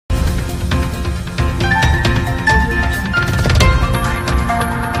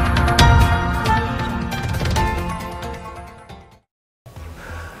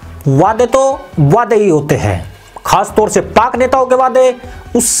वादे तो वादे ही होते हैं। खास तौर से पाक नेताओं के वादे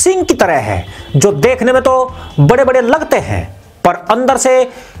उस सिंह की तरह है जो देखने में तो बड़े बड़े लगते हैं पर अंदर से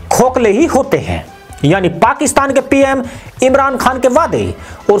खोखले ही होते हैं। यानी पाकिस्तान के पीएम इमरान खान के वादे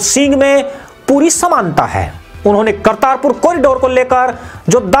और सिंह में पूरी समानता है। उन्होंने करतारपुर कॉरिडोर को लेकर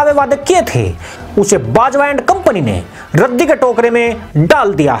जो दावे वादे किए थे उसे बाजवा एंड कंपनी ने रद्दी के टोकरे में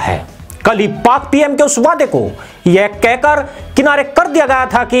डाल दिया है। कल ही पाक पीएम के उस वादे को यह कहकर किनारे कर दिया गया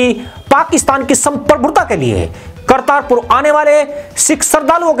था कि पाकिस्तान की संप्रभुता के लिए करतारपुर आने वाले सिख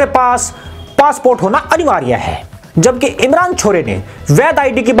श्रद्धालुओं के पास पासपोर्ट होना अनिवार्य है, जबकि इमरान छोरे ने वैध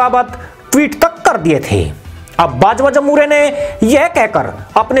आईडी की बाबत ट्वीट तक कर दिए थे। अब बाजवा जमूरे ने यह कहकर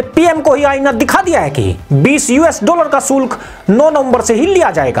अपने पीएम को ही आईना दिखा दिया है कि $20 का शुल्क 9 नवंबर से ही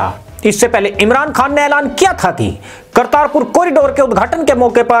लिया जाएगा। इससे पहले इमरान खान ने ऐलान किया था कि करतारपुर कॉरिडोर के उद्घाटन के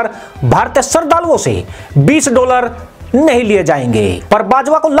मौके पर भारतीय श्रद्धालुओं से $20 नहीं लिए जाएंगे। पर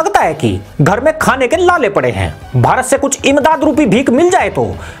बाजवा को लगता है कि घर में खाने के लाले पड़े हैं। भारत से कुछ इमदाद रूपी भीख मिल जाए तो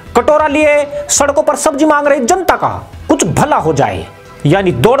कटोरा लिए सड़कों पर सब्जी मांग रही जनता का कुछ भला हो जाए।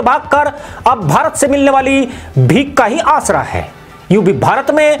 यानी दौड़ भाग कर अब भारत से मिलने वाली भीख का ही आसरा है। यूं भी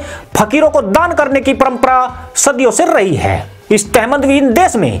भारत में फकीरों को दान करने की परंपरा सदियों से रही है। इस तहमतविहीन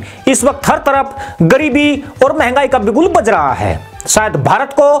देश में इस वक्त हर तरफ गरीबी और महंगाई का बिगुल बज रहा है। शायद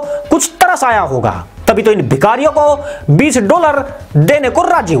भारत को कुछ तरस आया होगा, तभी तो इन भिखारियों को $20 देने को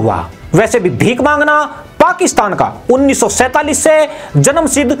राजी हुआ। वैसे भी भीख मांगना पाकिस्तान का 1947 से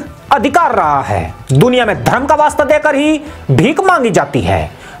जन्मसिद्ध अधिकार रहा है। दुनिया में धर्म का वास्ता देकर ही भीख मांगी जाती है।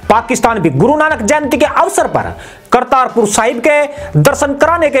 पाकिस्तान भी गुरु नानक जयंती के अवसर पर करतारपुर साहिब के दर्शन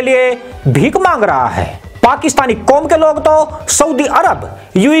कराने के लिए भीख मांग रहा है। पाकिस्तानी कौम के लोग तो सऊदी अरब,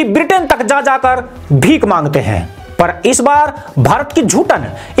 यूएई, ब्रिटेन तक जा जाकर भीख मांगते हैं, पर इस बार भारत की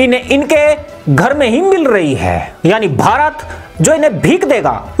झूठन इन्हें इनके घर में ही मिल रही है। यानी भारत जो इन्हें भीख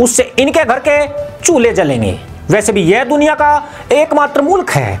देगा उससे इनके घर के चूल्हे जलेंगे। वैसे भी यह दुनिया का एकमात्र मुल्क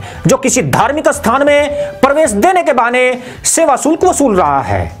है जो किसी धार्मिक स्थान में प्रवेश देने के बहाने सेवा शुल्क वसूल रहा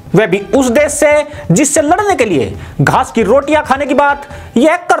है, वह भी उस देश से जिससे लड़ने के लिए घास की रोटियां खाने की बात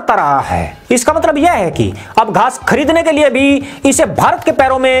यह करता रहा है। इसका मतलब यह है कि अब घास खरीदने के लिए भी इसे भारत के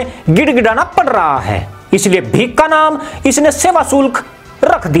पैरों में गिड़गिड़ाना पड़ रहा है। इसलिए भीख का नाम इसने सेवा शुल्क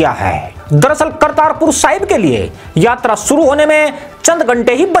रख दिया है। दरअसल करतारपुर साहिब के लिए यात्रा शुरू होने में चंद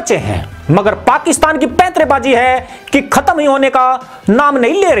घंटे ही बचे हैं, मगर पाकिस्तान की पैंतरेबाजी है कि खत्म ही होने का नाम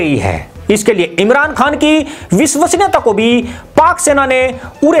नहीं ले रही है। इसके लिए इमरान खान की विश्वसनीयता को भी पाक सेना ने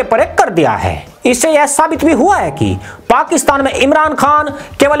उरे परे कर दिया है। इससे यह साबित भी हुआ है कि पाकिस्तान में इमरान खान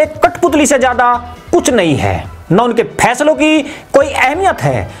केवल एक कठपुतली से ज्यादा कुछ नहीं है। न उनके फैसलों की कोई अहमियत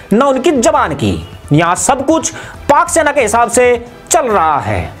है, न उनकी जबान की। यहाँ सब कुछ पाक सेना के हिसाब से चल रहा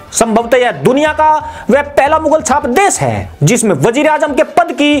है। संभवतः यह दुनिया का वह पहला मुगल छाप देश है जिसमें वजीर आजम के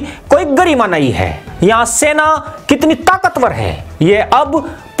पद की कोई गरिमा नहीं है। यहाँ सेना कितनी ताकतवर है यह अब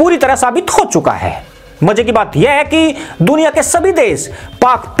पूरी तरह साबित हो चुका है। मजे की बात यह है कि दुनिया के सभी देश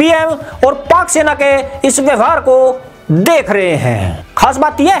पाक पीएम और पाक सेना के इस व्यवहार को देख रहे हैं। खास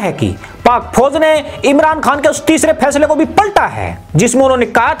बात यह है कि पाक फौज ने इमरान खान के उस तीसरे फैसले को भी पलटा है जिसमें उन्होंने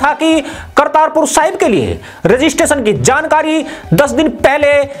कहा था कि करतारपुर साहिब के लिए रजिस्ट्रेशन की जानकारी 10 दिन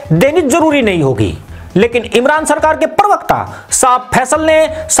पहले देनी जरूरी नहीं होगी। लेकिन इमरान सरकार के प्रवक्ता साहब फैसल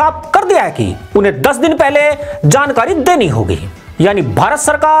ने साफ कर दिया है कि उन्हें 10 दिन पहले जानकारी देनी होगी। यानी भारत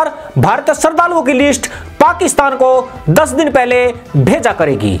सरकार भारतीय श्रद्धालुओं की लिस्ट पाकिस्तान को 10 दिन पहले भेजा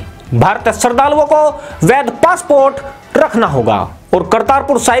करेगी। भारतीय श्रद्धालुओं को वैध पासपोर्ट रखना होगा और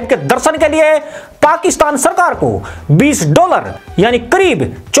करतारपुर साहिब के दर्शन के लिए पाकिस्तान सरकार को $20 यानी करीब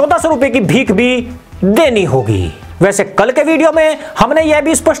 1400 रुपए की भीख भी देनी होगी। वैसे कल के वीडियो में हमने यह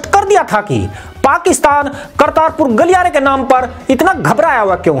भी स्पष्ट कर दिया था कि पाकिस्तान करतारपुर गलियारे के नाम पर इतना घबराया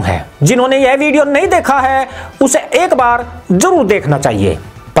हुआ क्यों है। जिन्होंने यह वीडियो नहीं देखा है उसे एक बार जरूर देखना चाहिए।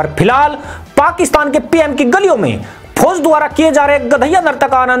 पर फिलहाल पाकिस्तान के पीएम की गलियों में फौज द्वारा किए जा रहे गधैया नर्तक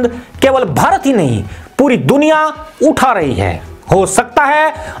का आनंद केवल भारत ही नहीं पूरी दुनिया उठा रही है। हो सकता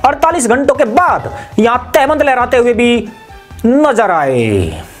है 48 घंटों के बाद यहां तहमंद लहराते हुए भी नजर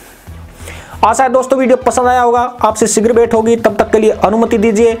आए। आशा है दोस्तों वीडियो पसंद आया होगा, आपसे शीघ्र भेंट होगी। तब तक के लिए अनुमति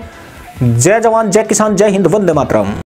दीजिए। जय जवान, जय किसान, जय हिंद, वंदे मातरम।